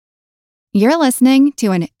You're listening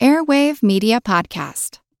to an Airwave Media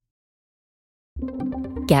Podcast.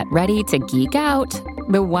 Get ready to geek out.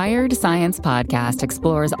 The Wired Science Podcast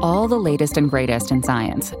explores all the latest and greatest in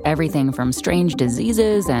science. Everything from strange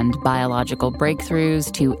diseases and biological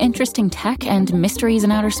breakthroughs to interesting tech and mysteries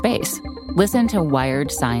in outer space. Listen to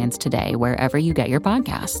Wired Science today wherever you get your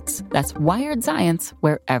podcasts. That's Wired Science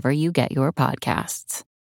wherever you get your podcasts.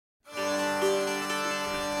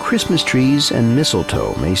 Christmas trees and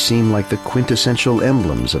mistletoe may seem like the quintessential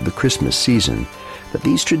emblems of the Christmas season, but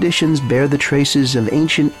these traditions bear the traces of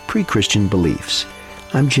ancient pre-Christian beliefs.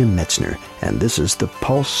 I'm Jim Metzner, and this is the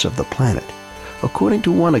Pulse of the Planet. According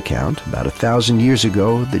to one account, about 1,000 years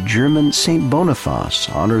ago, the German Saint Boniface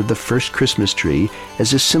honored the first Christmas tree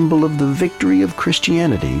as a symbol of the victory of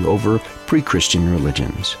Christianity over pre-Christian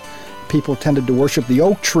religions. People tended to worship the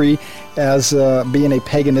oak tree as being a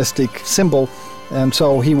paganistic symbol, and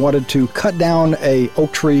so he wanted to cut down an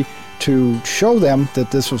oak tree to show them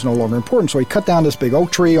that this was no longer important. So he cut down this big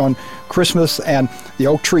oak tree on Christmas, and the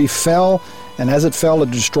oak tree fell, and as it fell,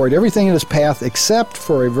 it destroyed everything in its path except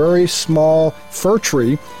for a very small fir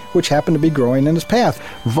tree, which happened to be growing in its path.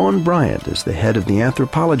 Vaughn Bryant is the head of the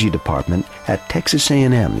anthropology department at Texas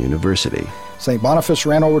A&M University. St. Boniface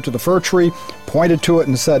ran over to the fir tree, pointed to it,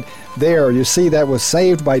 and said, "There, you see, that was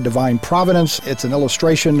saved by divine providence. It's an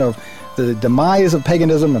illustration of the demise of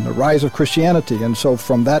paganism and the rise of Christianity." And so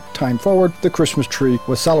from that time forward, the Christmas tree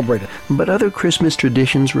was celebrated. But other Christmas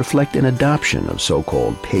traditions reflect an adoption of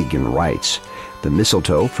so-called pagan rites. The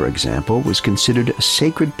mistletoe, for example, was considered a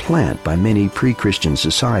sacred plant by many pre-Christian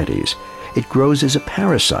societies. It grows as a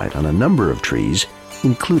parasite on a number of trees,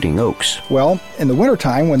 including oaks. Well, in the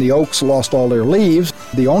wintertime, when the oaks lost all their leaves,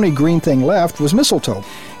 the only green thing left was mistletoe.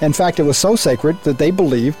 In fact, it was so sacred that they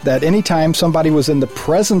believed that any time somebody was in the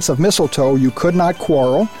presence of mistletoe, you could not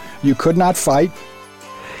quarrel, you could not fight.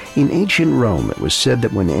 In ancient Rome, it was said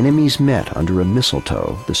that when enemies met under a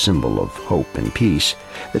mistletoe, the symbol of hope and peace,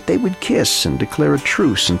 that they would kiss and declare a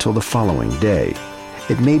truce until the following day.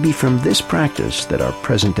 It may be from this practice that our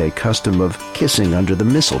present-day custom of kissing under the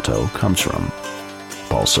mistletoe comes from.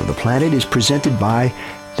 Pulse of the Planet is presented by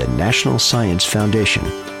the National Science Foundation.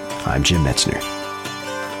 I'm Jim Metzner.